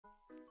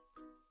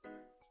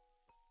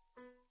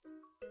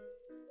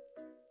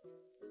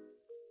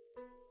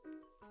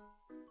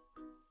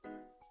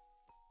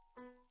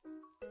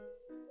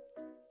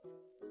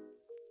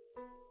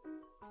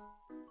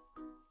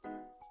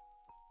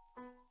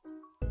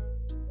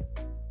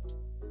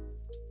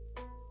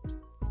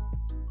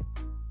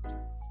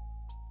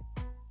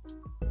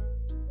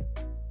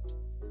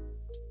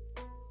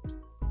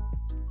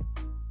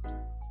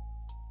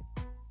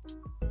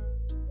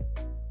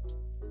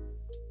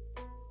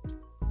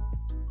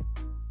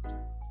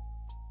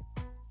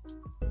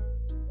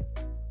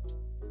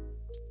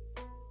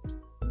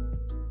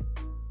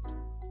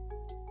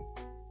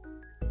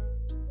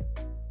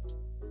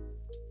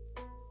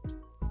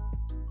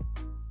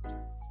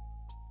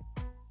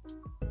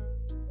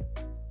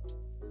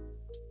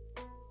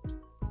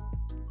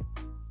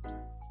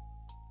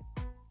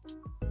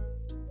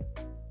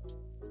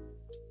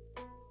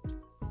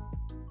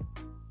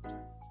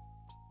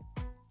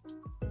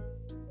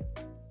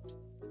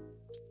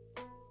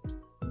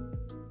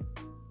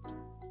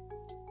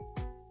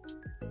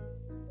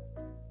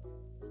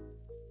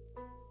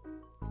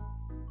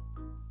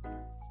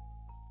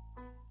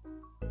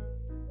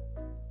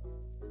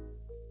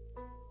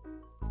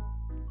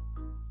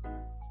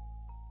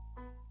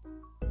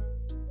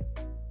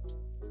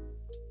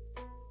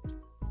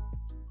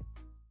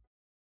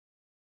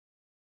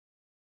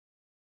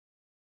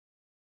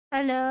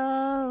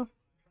Hello!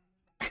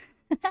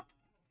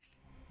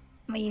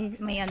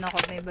 may ano ko,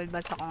 may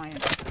balbas ako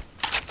ngayon.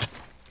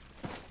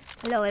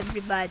 Hello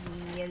everybody!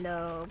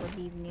 Hello!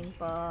 Good evening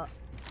po.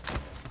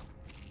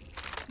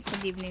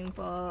 Good evening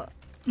po.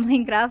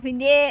 Minecraft,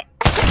 hindi!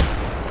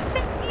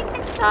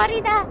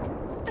 Sorry na!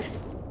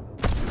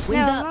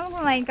 No,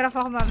 Minecraft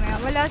ako mamaya.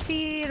 Wala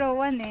si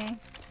Rowan eh.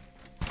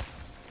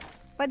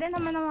 Pwede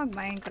naman na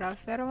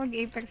mag-Minecraft, pero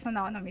mag-Apex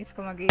muna ako. Na-miss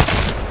ko mag-Apex.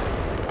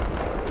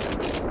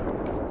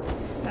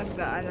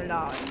 Nag-ano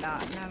lang ako,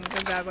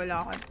 nagagago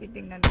lang ako at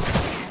titignan ko.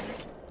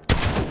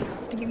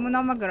 Hindi mo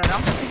na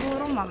mag-rank.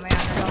 Siguro mamaya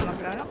na lang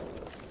mag-rank.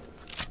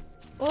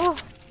 Oh!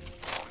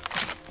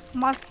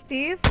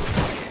 Mastiff.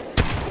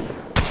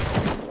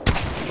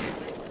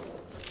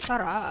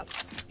 Sarap.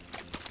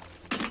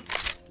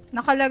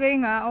 Nakalagay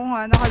nga. Oo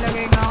nga,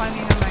 nakalagay nga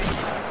kanina may.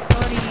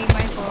 Sorry,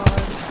 my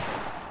fault.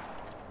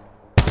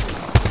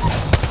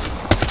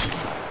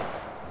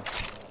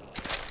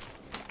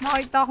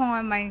 Nakita ko nga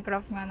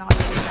Minecraft nga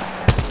nakalagay nga.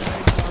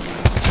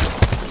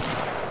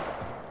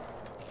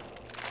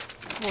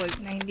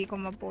 Pult na hindi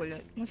ko mapulot.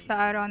 Musta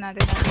araw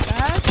natin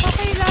guys?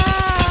 Okay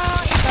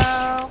lang!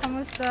 Ikaw,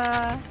 kamusta?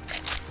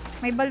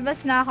 May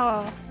balbas na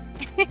ako.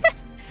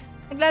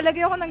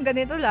 Naglalagay ako ng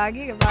ganito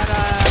lagi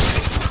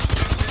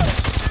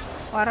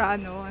para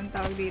ano, ang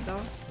tawag dito?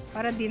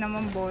 Para di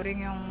naman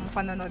boring yung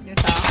panonood nyo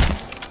sa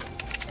akin.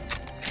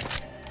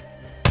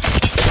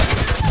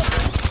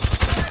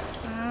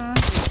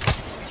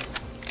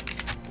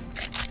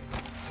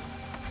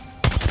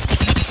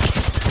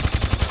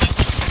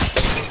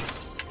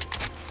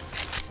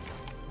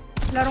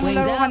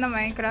 Larong-laro ka na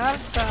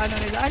Minecraft sa ano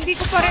nila. Hindi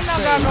ko pa rin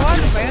nagagawa.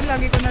 Ano ba yan?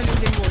 Lagi ko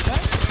nalilimutan.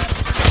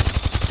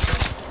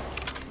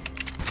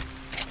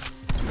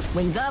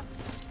 Wings up!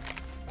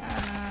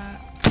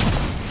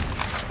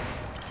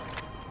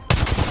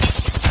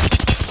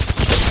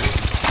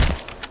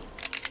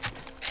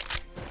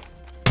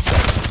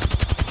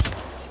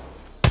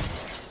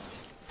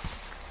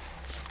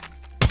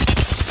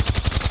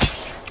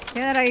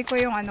 Tinry ko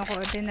yung ano ko.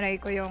 Tinry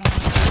ko yung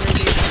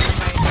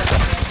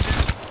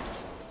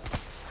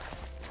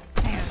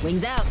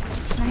Wings out!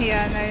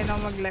 Nahiya na yun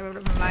ako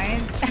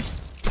mag-mind.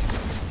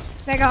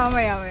 Teka,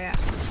 mamaya.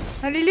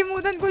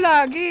 Nalilimutan ko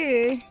lagi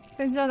eh.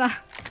 Tensya na.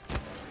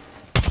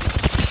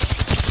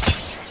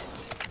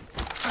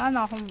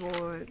 Ano akong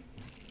bolt?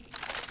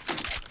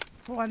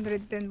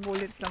 210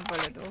 bullets lang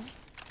pala to.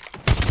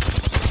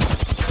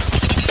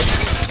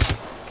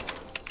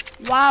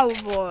 Wow,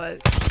 bolt!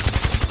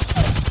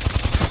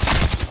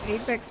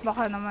 Apex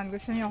baka naman.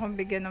 Gusto niyo akong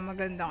bigyan ng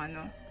magandang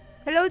ano.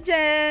 Hello,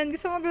 Jen!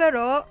 Gusto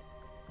maglaro?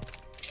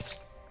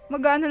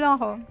 Mag-ano lang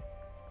ako.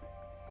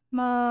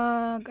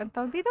 Ang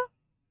tawag dito?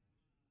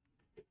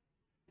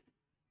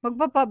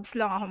 Magpa-pubs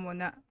lang ako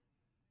muna.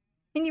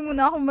 Hindi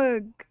muna ako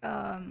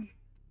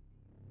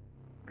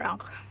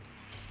rank.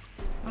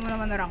 Ano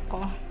naman na rank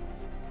ko?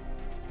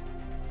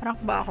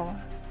 Rank ba ako?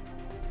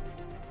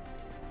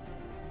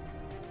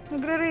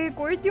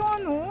 Nagre-record yung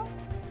ano?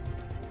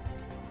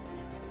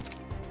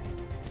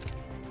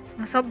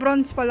 Nasa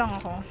bronze pa lang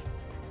ako.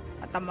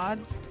 Atamad.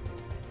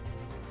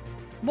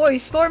 Boy,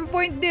 storm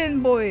point din,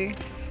 boy.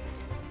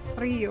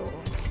 Rio.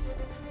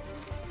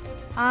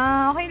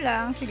 Okay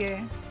lang.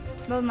 Sige.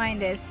 Don't mind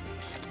this.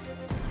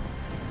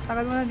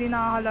 Tagal mo na din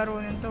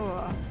nakakalaro nito,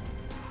 ah.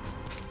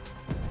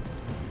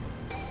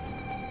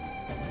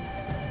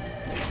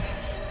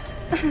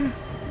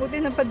 Buti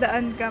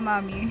napadaan ka,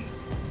 mami.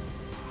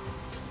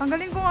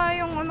 Tanggalin ko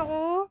nga yung ano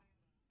ko.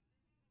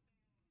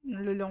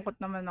 Nalulungkot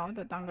naman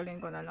ako.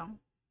 Tatanggalin ko na lang.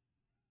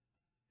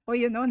 Oh,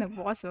 yun oh.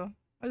 Nagbukas oh.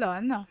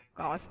 Wala na.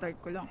 Kaka-start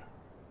ko lang.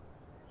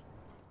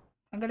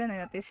 Tanggalin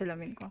na natin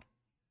salamin ko.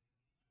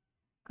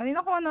 Kanina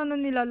ko ano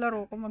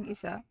nilalaro ko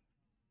mag-isa.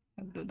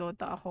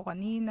 Nagdodota ako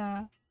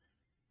kanina.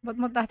 Ba't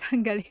mo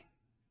tatanggalin?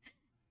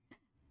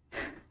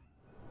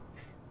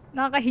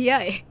 Nakakahiya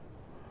eh.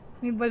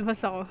 May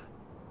balbas ako.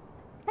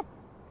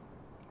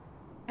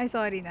 Ay,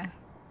 sorry na.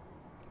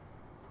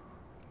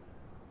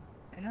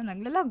 Ano,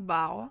 naglalag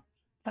ba ako?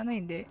 Sana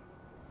hindi.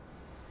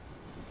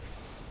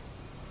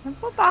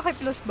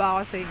 Nagpa-packet-loss ba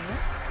ako sa inyo?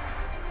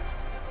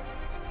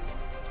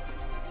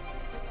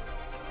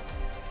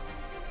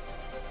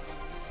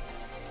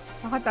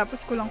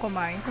 Nakatapos ko lang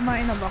kumain.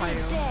 Kumain na ba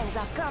kayo?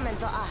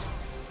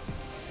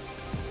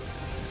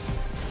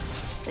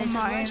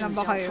 Kumain na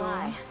ba kayo?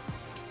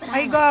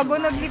 Ay gago,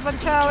 naglipat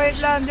siya.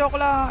 Wait lang, joke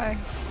lang. Ay.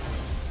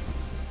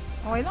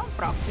 Okay lang,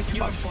 practice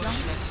box lang.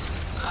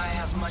 I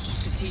have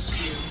much to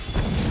teach you.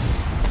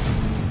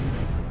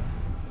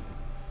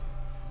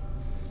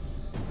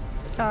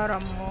 Tara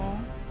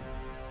mo.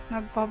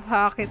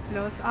 Nagpa-packet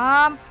loss.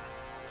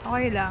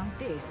 Okay lang.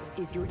 This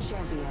is your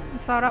champion.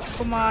 Masarap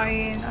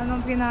kumain. Anong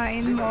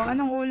kinain mo?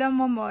 Anong ulam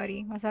mo,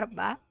 Mori? Masarap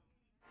ba?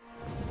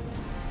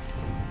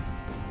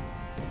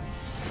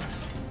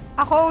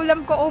 Ako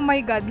ulam ko, oh my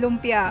god,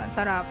 lumpia.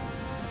 Sarap.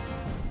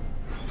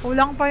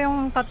 Kulang pa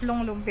yung 3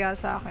 lumpia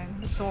sa akin.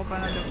 Gusto ko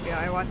pa na lumpia.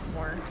 I want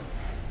more.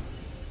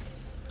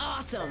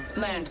 Awesome!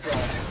 Land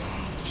there.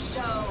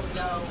 Show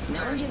no mercy.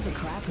 No one gives a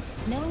crap.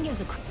 No one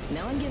gives a crap.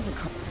 No one gives a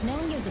crap. No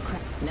one gives a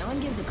crap. No one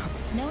gives a crap.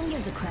 No one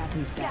gives a crap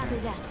who's better.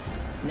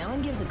 No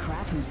one gives a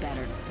crap who's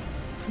better.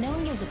 No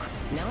one gives a crap.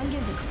 No one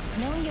gives a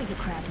no one gives a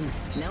crap who's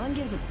no one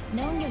gives a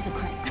no one gives a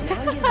crap. No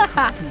one gives a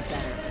crap who's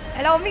better.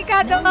 Hello,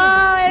 Mikado! No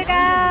one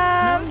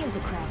Welcome! gives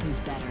a crap who's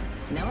better.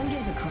 No one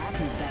gives a crap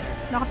who's better.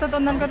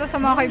 Nakatutunan ko to sa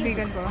mga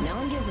kaibigan ko. No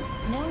one gives a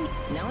no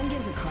one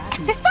gives a crap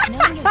who's no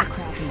one gives a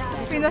crap who's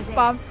better.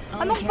 Pinaspam.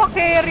 Anong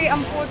pa-carry?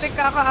 Ang putik,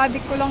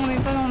 kaka-addict ko lang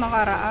nito nung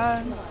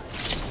nakaraan.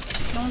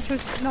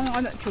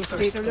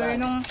 Tuesday tuloy,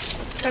 nung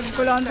sabi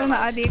ko lang ito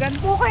na-addican.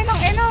 Bukay ng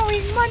ina,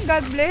 wingman,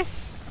 God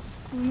bless.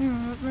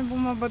 May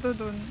bumabato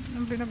dun.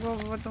 Nung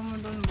pinagbabato mo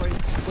dun, boy.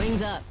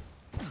 Wings up.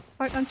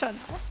 Part ang chan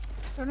ko.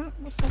 Pero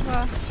gusto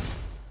ka.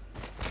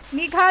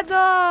 Mikado!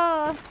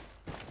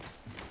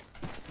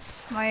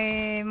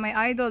 My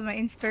idol, my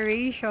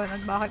inspiration.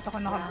 At bakit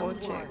ako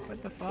naka-boche? What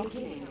the fuck?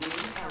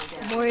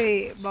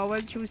 Boy,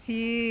 bawal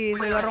choosy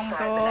sa larong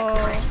to.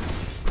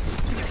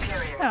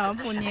 Ah,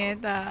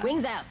 punyeta.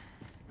 Wings out.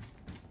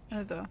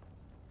 Ano to?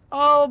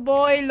 Oh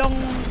boy, long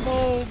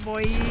bow,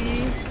 boy.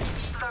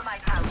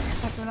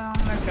 Ito lang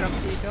nag-drop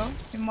dito.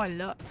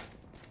 Himala.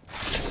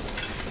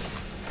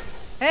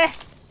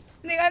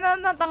 Hindi ka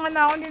natanga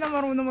na ako. Hindi na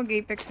marunong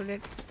mag-apex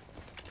ulit.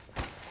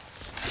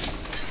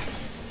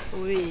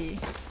 Uy,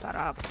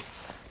 sarap.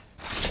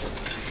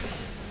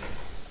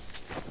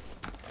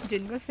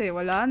 Diyan kasi,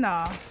 wala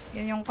na.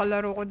 Yan yung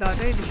kalaro ko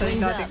dati. Di siya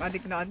yung dating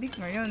addict na addict.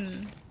 Ngayon,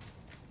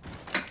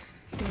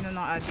 sino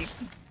ng addict?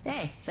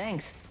 Hey,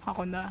 thanks.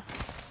 Ako na.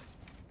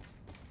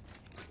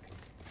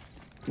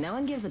 No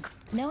one gives a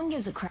crap. No one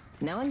gives a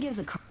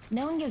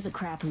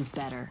crap who's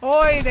better.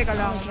 Oy, teka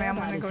lang. All they care Maya mo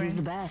about na is who's gawin.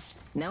 the best.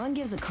 No one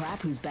gives a crap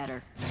who's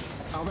better.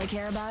 All they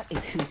care about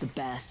is who's the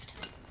best.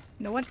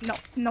 No one.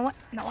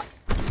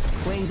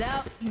 Wings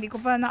out. Hindi ko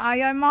pa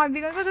naaya yung mga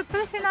kaibigan ko. Doon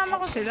pala sinama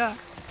ko sila.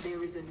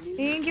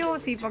 Thank you.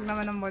 Sipag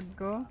naman ng mod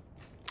ko.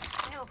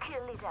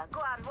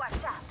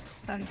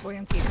 Saan po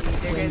yung kit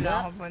leader?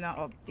 Kailangan ko po ng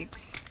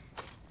optics.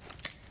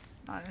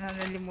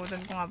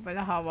 Nalimutan ko nga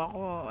pala. Hawak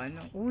ko.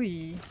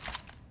 Uy.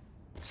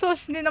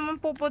 Sus, hindi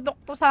naman puputok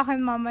to sa akin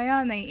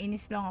mamaya.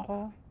 Naiinis lang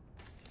ako.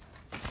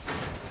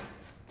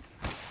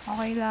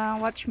 Okay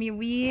lang. Watch me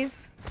weave.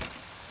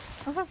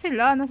 Nasaan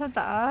sila? Nasa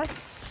taas?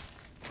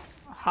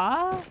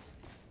 Ha?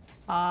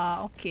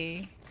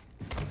 Okay.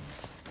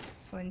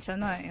 So, yun siya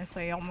na. Yung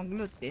sayo ako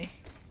mag-loot eh.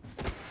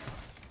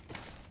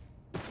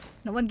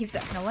 No one gives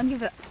up. No one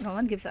gives up. No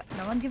one gives up.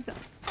 No one gives up.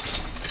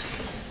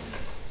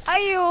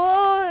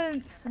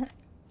 Ayun!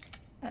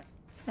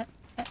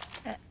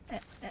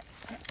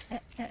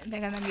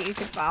 Teka,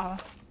 nag-iisip pa ako.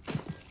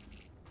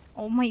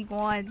 Oh my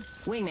god.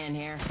 Wingman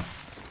here.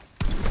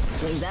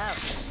 Wings out.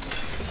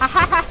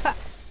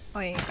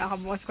 Oy,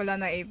 kakabukas ko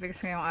lang ng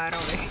Apex ngayong araw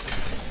eh.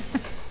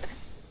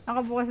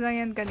 Nakabukas lang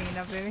yan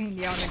kanina pero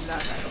hindi ako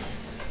naglalaro.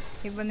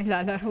 Iba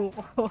nilalaro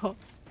ko.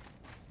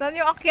 Saan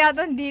yung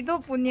akyatan dito?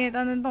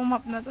 Punyeta na tong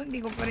map na to. Hindi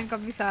ko pa rin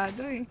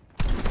kabisado eh.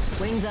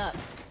 Wings up.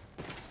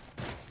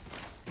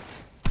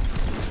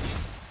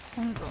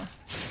 Ano to?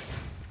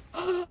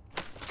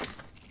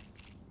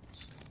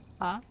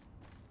 Ha?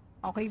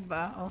 Okay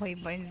ba? Okay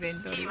ba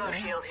inventory ko?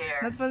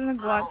 Ba't pala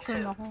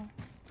nag-Watson ako?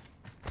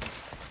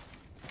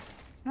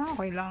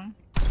 Okay lang.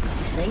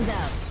 Wings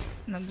out.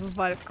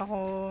 Nag-bulk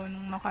ako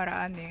nung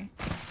nakaraan eh.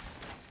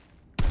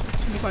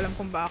 Hindi ko alam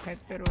kung bakit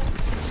pero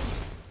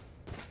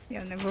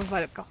yun,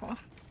 nag-bulk ako.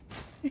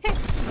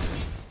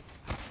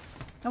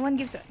 No one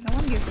gives up. No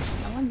one gives up.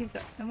 No one gives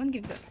up. No one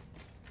gives up.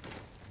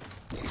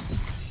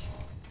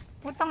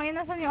 Putang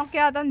ina, saan yung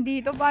akyatan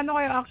dito? Paano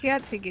kayo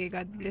akyat? Sige,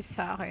 God bless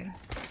sa akin.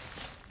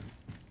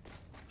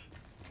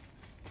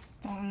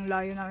 Ang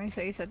layo namin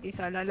sa isa't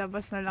isa.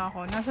 Lalabas na lang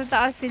ako. Nasa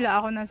taas sila,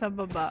 ako nasa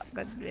baba.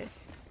 God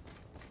bless.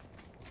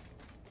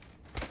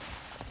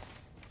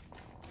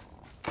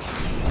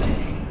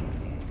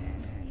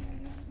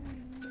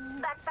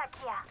 Backpack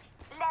here.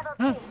 Level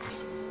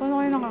 3. Paano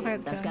kayo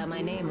nakakita? That's got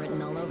my name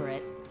written all over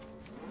it.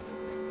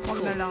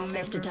 Wag na lang.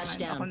 Safe to Never touch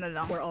mind. Ako down. na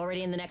lang. We're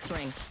already in the next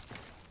ring.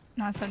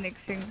 Nasa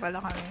next ring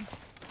pala kami.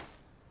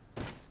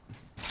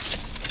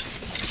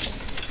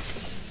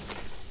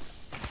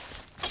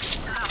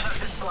 Half of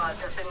the squads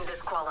have been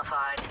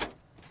disqualified.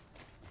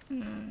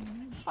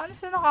 Paano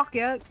siya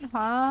nakakyat?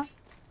 Ha?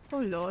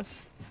 So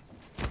lost.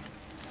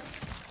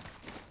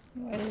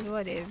 Well,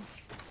 what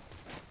ifs?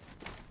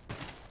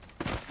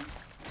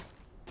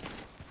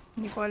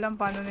 Hindi ko alam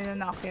paano nila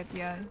nakakyat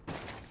yan.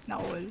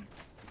 Na-all.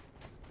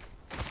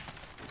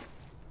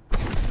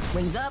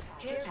 Wings up.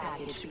 Care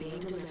package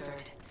being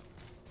delivered.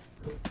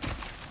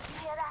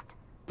 Hear that?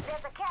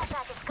 There's a care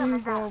package Uy,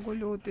 coming down. bago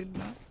looted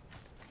na.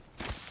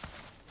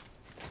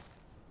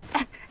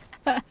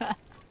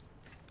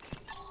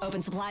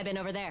 Open supply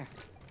bin over there.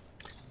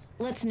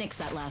 Let's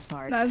nix that last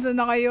part. Nasaan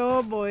na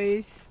kayo,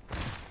 boys?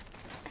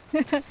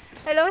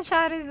 Hello,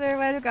 Shari sir.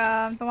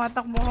 Welcome.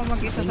 Tumatakbo ko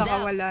mag-isa sa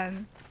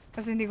kawalan.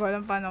 Kasi hindi ko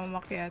alam paano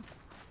umakyat.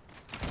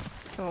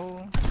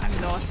 So, I'm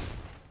lost.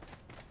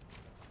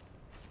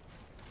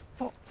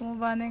 Oh,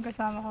 bumaba na yung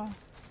kasama ko.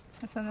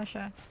 Nasaan na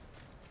siya?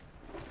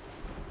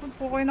 Ba't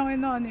po kayo nang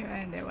inaano yun?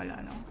 Eh, hindi, wala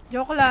na.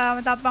 Joke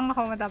lang, matapang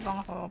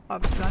ako.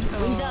 Pubs lang to.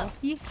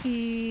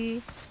 Hihi.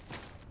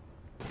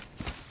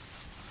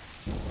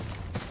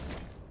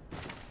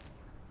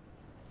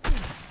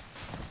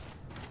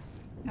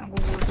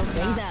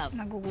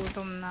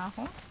 Nagugutom na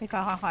ako.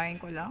 Kakakain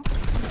ko lang.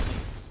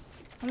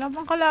 Wala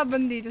bang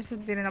kalaban dito sa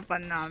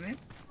dirinapan namin?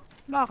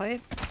 Bakit?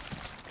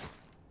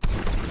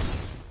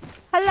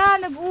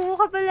 Hala, nag-uho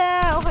ka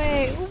pala.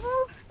 Okay. Uhu.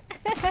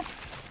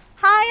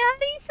 Hi,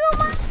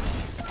 Arisuma!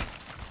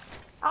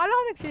 Akala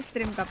ko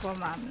nagsistream ka po,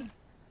 mami.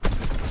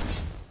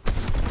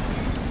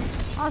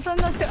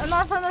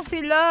 Nasaan na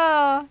sila?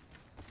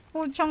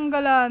 Putsang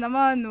gala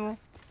naman, no?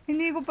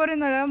 Hindi ko pa rin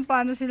alam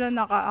paano sila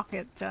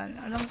nakaakyat dyan.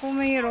 Alam ko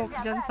may rope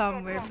dyan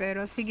somewhere,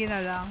 pero sige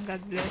na lang.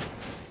 God bless.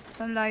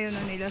 Ang layo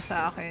na nila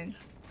sa akin.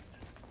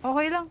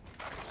 Okay lang.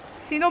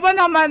 Sino ba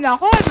naman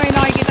ako? May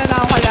nakikita na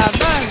akong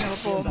kalaban.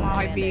 Opo, mga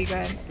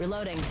kaibigan.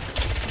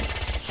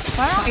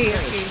 Parang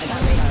AFK.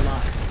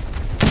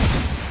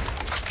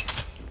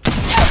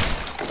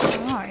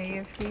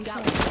 AFK.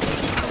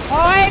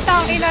 Okay,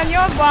 tangina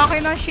nyo.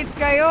 Buwakin ng shit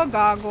kayo.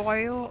 Gago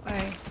kayo.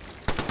 Ay.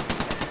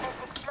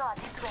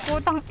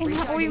 Putang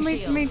ina. Uy,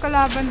 may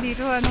kalaban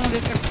dito. Anong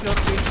let's explore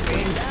this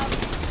way?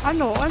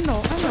 Ano?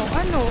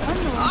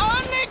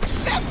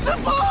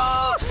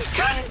 Unacceptable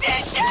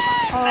condition!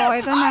 Oh,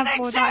 ito na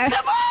po.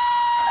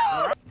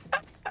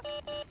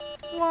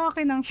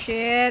 Buwakin ng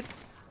shit.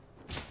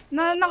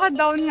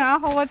 Naka-down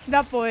nga ako. What's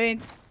the point?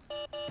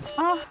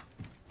 Oh,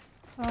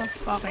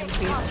 fucking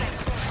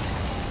bitch.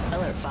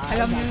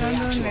 Alam nyo na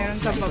nun, meron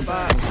sa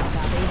baba.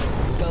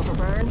 Go for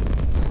burn.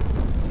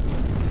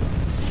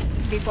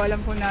 Hindi ko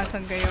alam kung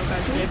nasan kayo.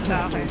 God bless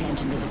sa akin.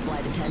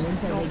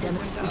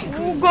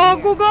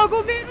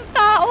 Gago, meron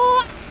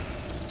tao!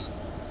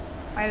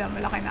 Ay lang,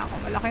 malaki na ako.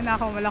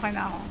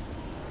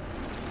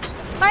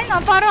 Kaya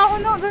na, para ako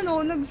na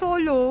gano'n,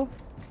 nag-solo.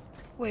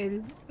 Well,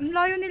 ang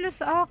layo nila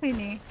sa akin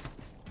eh.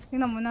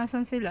 Tingnan mo,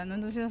 nasan sila?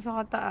 Nandun sila sa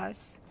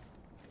kataas.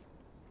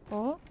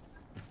 Oh?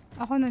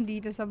 Ako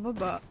nandito sa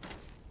baba.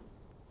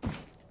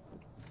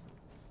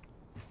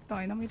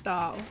 Tayo na may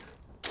tao.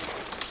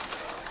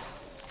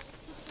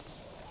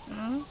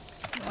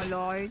 Wala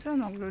kayo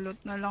dyan. Naglulot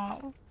na lang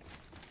ako.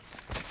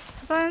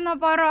 Tayo na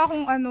para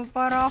akong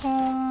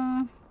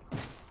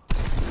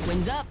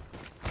Wings up.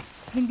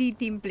 hindi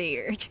team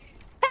player.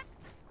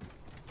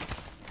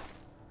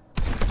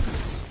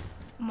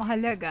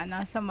 Mahalaga,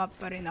 nasa map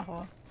pa rin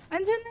ako.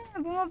 Andyan na,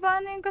 bumaba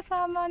na yung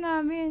kasama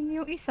namin.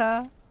 Yung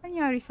isa,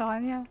 nangyari sa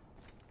kanya?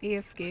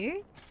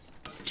 AFK?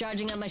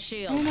 Charging on my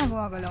shield. Ayun na,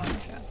 gumagalaw na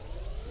siya.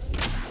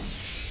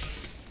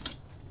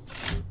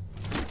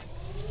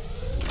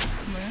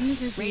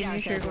 Radar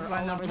says we're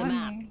all over the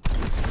map.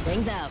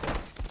 Wings out.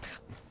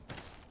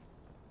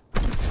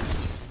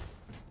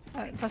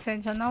 Ay,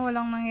 pasensya na,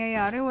 walang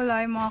nangyayari.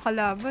 Wala yung mga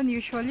kalaban.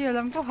 Usually,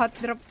 alam ko, hot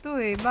drop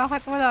to eh.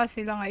 Bakit wala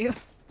sila ngayon?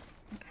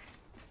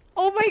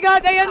 Oh my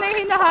god, ayan na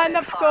yung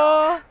hinahanap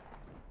ko.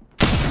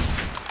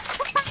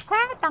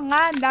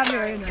 Tanga, ang dami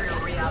o yun.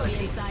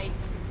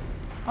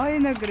 Ay,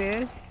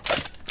 nag-res.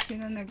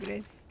 Sino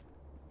nag-res?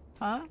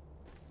 Ha?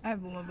 Ay,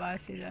 bumaba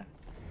sila.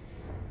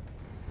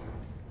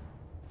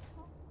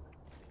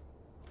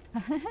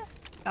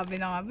 Sabi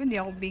na nga ba, hindi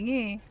ako bingi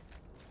eh.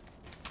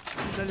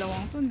 Yung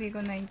dalawang to, hindi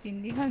ko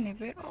naintindihan eh.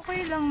 Pero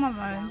okay lang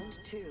naman.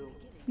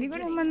 Hindi ko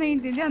naman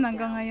naintindihan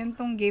hanggang ngayon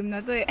tong game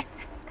na to eh.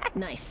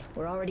 Nice.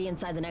 We're already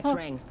inside the next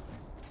ring.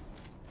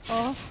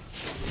 Oh.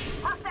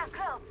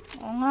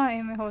 Oo nga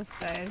eh, may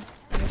hostile.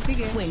 Pero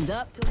sige. Wings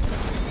up.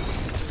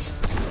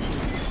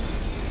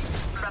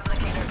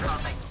 Replicator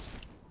dropping.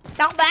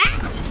 Takba!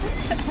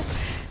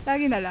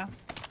 Lagi na lang.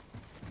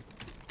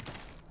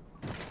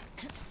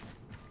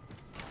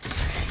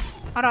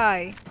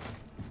 Aray.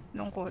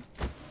 Lungkot.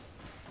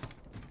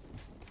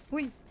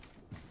 Uy.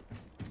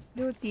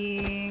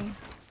 Looting.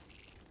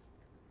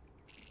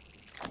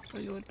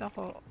 Pulot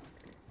ako.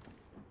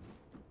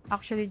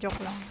 Actually, joke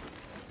lang.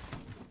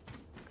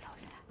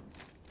 Close na.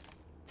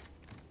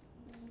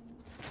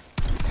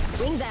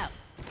 Wings out.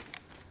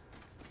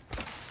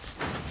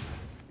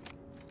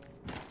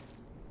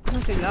 Ano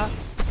sila?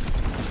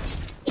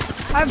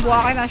 Ay,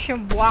 buwakin na siya.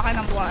 Buwakin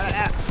ng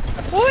buwakin.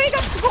 Uy!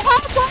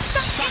 Buwakin mo!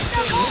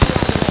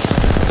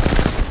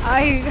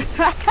 Ay!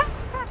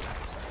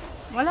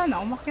 Wala na.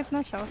 Umakit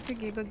na siya.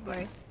 Sige,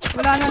 goodbye.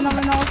 Wala na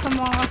naman ako sa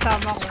mga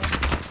kasama ko.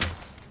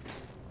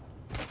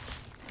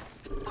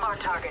 Our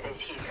target is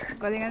here.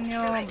 Galingan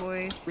nyo,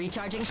 boys.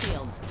 Recharging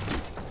shields.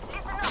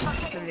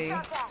 Actually,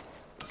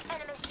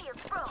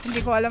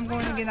 hindi ko alam kung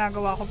anong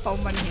ginagawa ko pa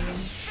umanhin.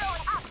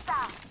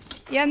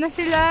 Yan na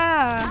sila!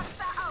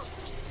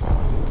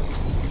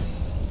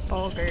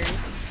 Poker.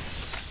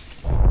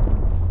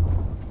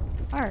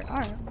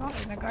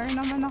 Bakit? Nag-R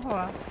naman ako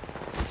ah.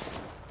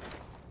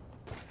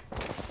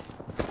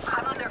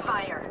 I'm under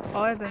fire.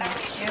 Oh, ito na.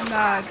 Yan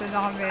na. Ito na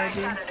kami. I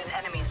shattered an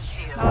enemy's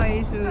shield.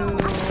 Nice.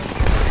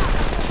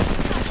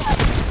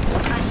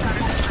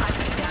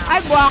 Ay,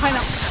 buwakin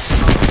ako.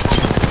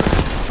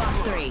 Fox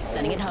 3,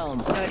 sending it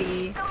home.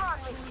 Sorry.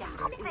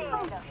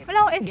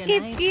 Wala akong Good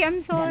escape night. key.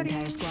 I'm That sorry.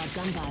 entire squad's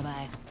gone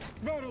bye-bye.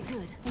 Very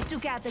good. We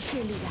took out the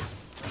cheerleader.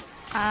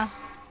 Ah,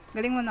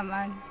 galing mo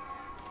naman.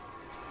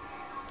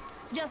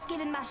 Just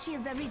giving my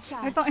shields a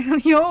recharge. Ito,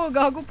 yo,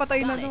 gago,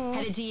 patay na Got it. to.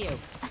 Headed to you.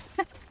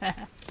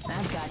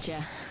 I've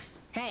gotcha.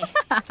 Hey,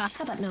 how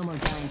about no more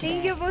dying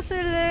Thank today? you po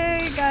sila,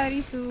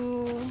 Karisu.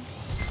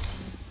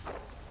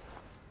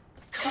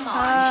 Come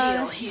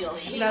on, heal.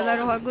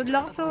 Lalaro ka. Good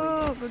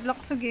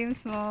luck sa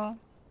games mo.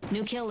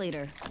 New kill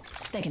leader.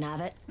 They can have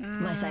it.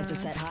 My sights are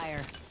set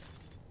higher.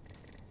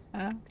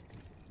 Ah?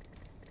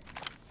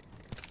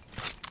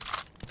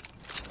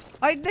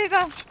 Ay,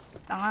 teka.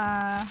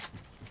 Tanga.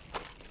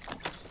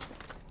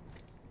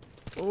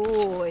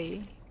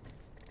 Uy.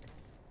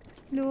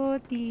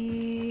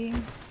 Looting.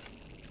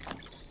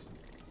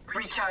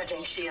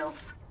 Recharging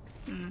shields.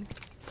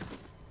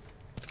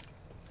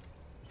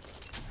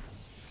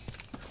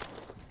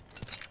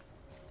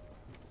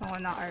 Ako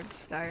na Arc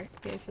Star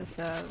kesa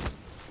sa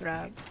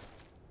frag.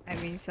 I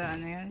mean sa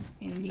ano yun,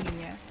 yung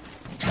linya.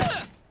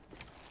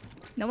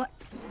 No what?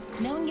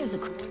 No one gives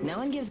a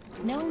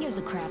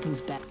crap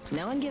who's better.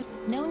 No one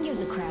gives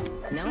a crap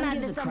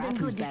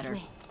who's better.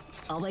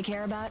 All they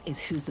care about is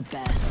who's the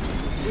best.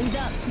 Wings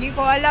up. Hindi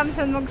ko alam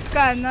saan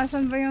mag-scan.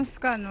 Nasaan ba yung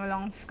scan?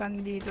 Walang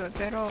scan dito.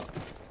 Pero,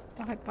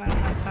 bakit parang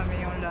nasa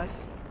amin yung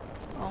last?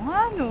 Oo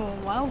nga no,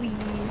 wowie.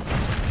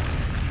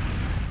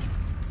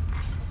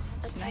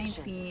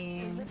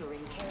 Sniping.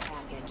 Delivering care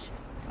package.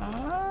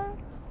 Ah,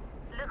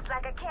 Looks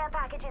like a care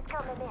package is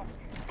coming in.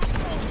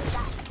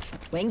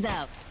 Wings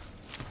out.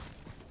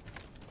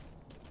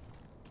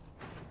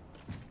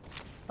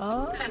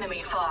 ah.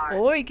 Enemy far.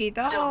 Oy,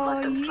 kita ko. Don't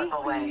let them slip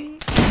away.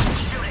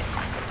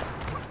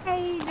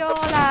 Ay,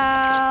 joke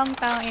lang.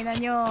 Tangina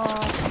nyo.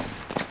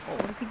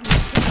 Oo, sige.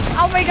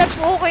 Oh my god,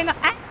 okay na.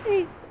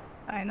 Ay!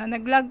 Ay, no,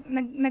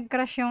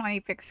 nag-crash yung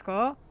Apex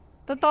ko.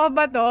 Totoo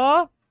ba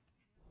to?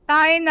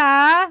 Tayo na.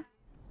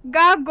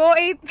 Gago,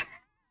 Apex.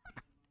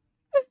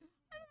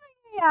 Ano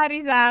nangyayari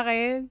sa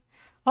akin?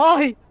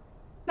 Hoy!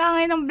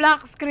 Tangay ng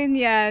black screen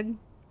yan.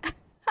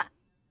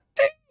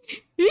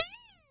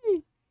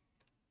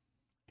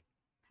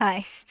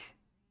 Heist.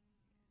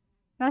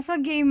 Nasa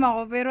game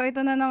ako, pero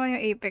ito na naman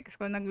yung Apex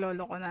ko.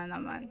 Naglolo ko na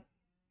naman.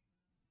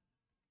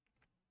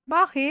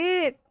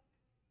 Bakit?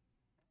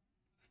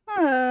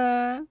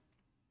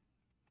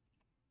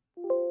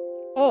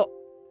 Oh.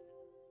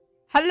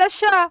 Hala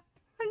siya.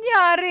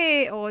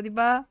 Nangyari. Oh, di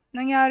ba?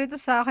 Nangyari to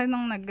sa akin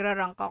nung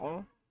nagra-rank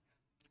ako.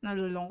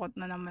 Nalulungkot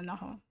na naman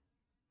ako.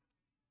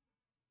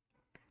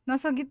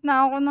 Nasa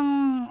gitna ako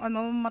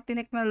ng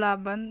matinik na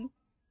laban.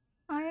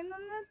 Ayun na,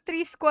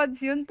 3 squads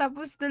yun.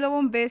 Tapos 2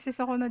 beses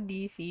ako na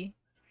DC.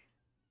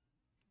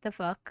 The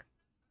fuck?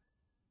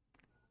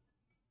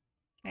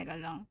 Teka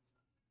lang.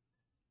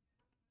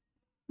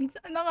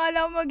 Minsan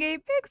nakala ko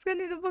mag-Apex.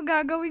 Ganito pa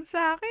gagawin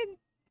sa akin.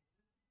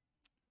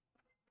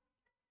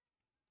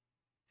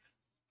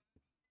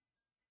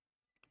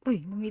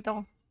 Uy, namita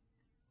ko.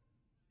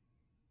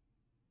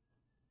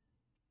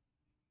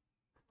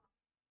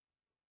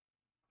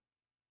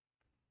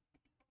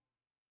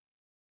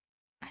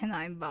 Ay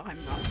na, I'm back.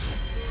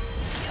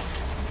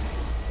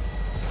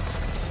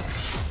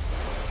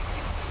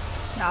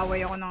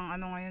 Naaway ako ng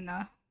ano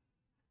ngayon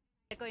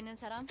Eko ng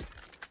saram?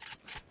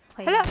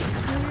 Hala!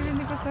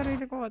 Narinig ko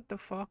sarili ko. What the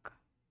fuck?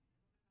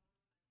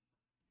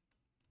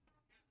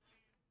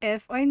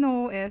 F. I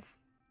know F.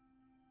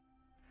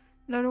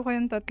 Laro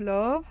kayong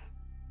tatlo?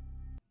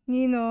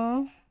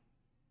 Nino?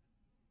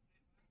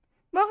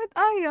 Bakit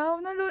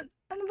ayaw?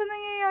 Ano ba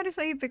nangyayari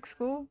sa Apex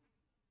ko?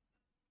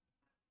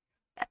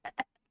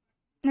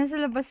 Nasa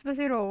labas pa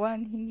si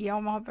Rowan. Hindi ako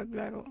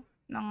makapaglaro.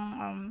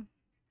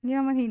 Hindi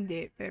naman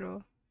hindi, pero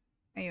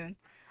ayun.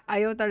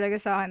 Ayaw talaga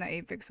sa akin na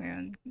Apex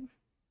ngayon.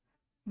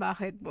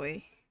 Bakit,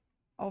 boy?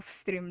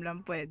 Off-stream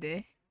lang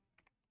pwede.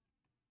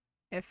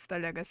 F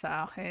talaga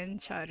sa akin,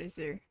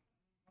 Charizard.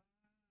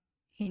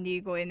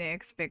 Hindi ko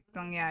ine-expect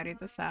nangyari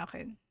to sa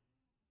akin.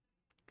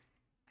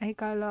 Ay,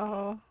 kala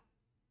ko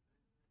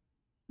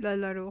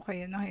lalaro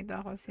kayo. Nakita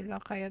ko sila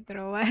kaya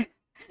Rowan.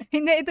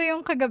 Hindi, ito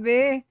yung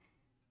kagabi.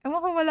 Ewan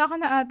ko, wala ka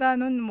na ata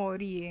nun,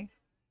 Mori eh.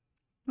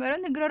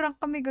 Pero nagra-rank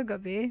kami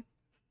kagabi.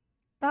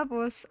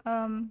 Tapos,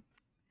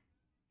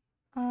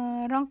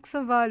 rank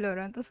sa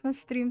Valorant. Tapos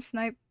na-stream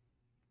snipe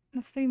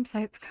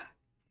ka.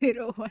 Si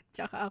Rowan,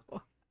 tsaka ako.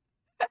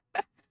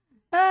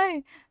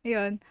 Ay,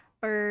 ayun.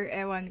 Or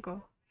ewan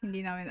ko.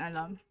 Hindi namin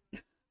alam.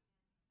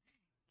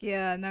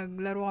 Kaya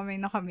naglaro kami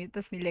na kami.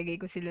 Tapos nilagay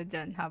ko sila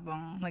dyan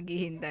habang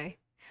naghihintay.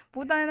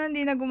 Puta na,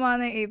 hindi na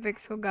gumana yung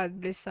Apex ko.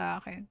 God bless sa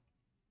akin.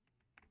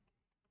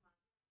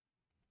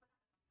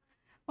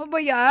 O ba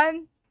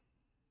yan?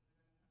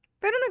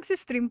 Pero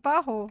nagsistream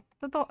pa ako.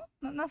 Totoo,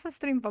 nasa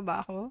stream pa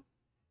ba ako?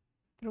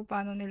 Pero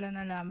paano nila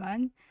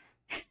nalaman?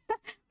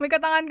 May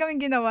katangan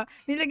kaming ginawa.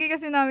 Nilagay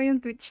kasi namin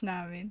yung Twitch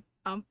namin.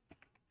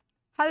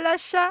 Hala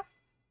siya.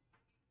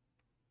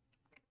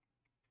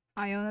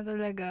 Ayaw na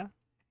talaga.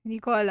 Hindi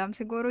ko alam.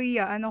 Siguro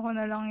ano ko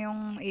na lang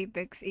yung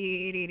Apex.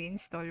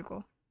 I-reinstall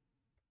ko.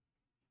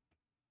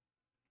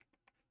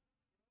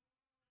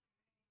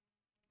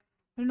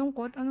 Ang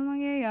lungkot. Ano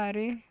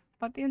nangyayari?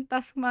 Pati yung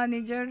task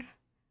manager.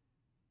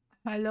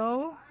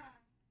 Hello?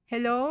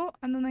 Hello?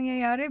 Ano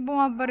nangyayari?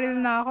 Bumabaril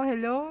na ako.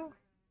 Hello?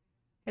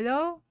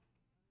 Hello?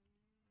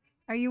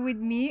 Are you with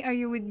me? Are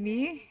you with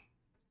me?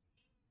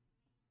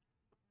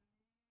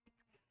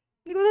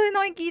 Hindi ko tuloy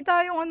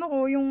nakikita yung ano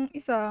ko, yung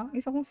isa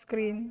kong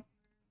screen.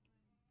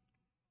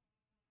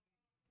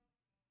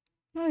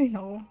 Ay,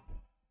 nako.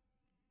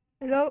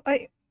 Hello?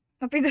 Ay,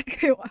 napindot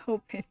ko yung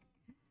open.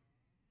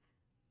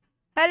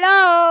 Hello?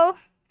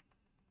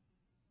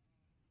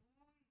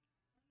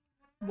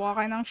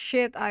 Buka kayo ng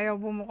shit. Ayaw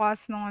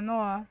bumukas ng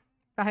ano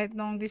kahit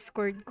nung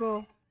Discord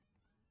ko.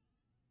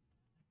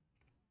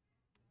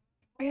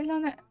 Ayun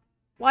lang na.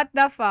 What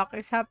the fuck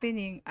is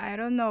happening? I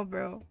don't know,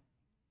 bro.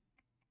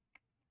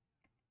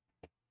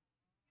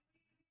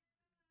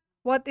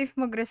 What if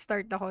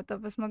mag-restart ako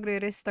tapos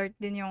magre-restart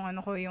din yung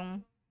ano ko,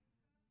 yung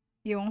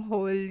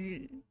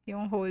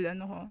whole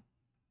ano ko.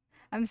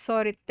 I'm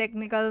sorry,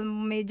 technical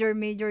major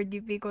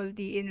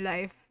difficulty in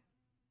life.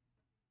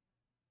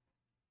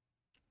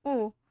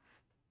 Oh.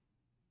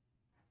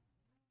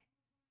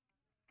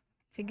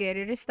 Sige,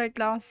 re-restart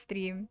lang ang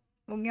stream.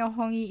 Huwag niyo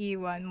akong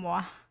iiwan mo.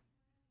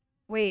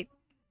 Wait.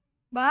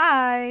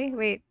 Bye!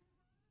 Wait.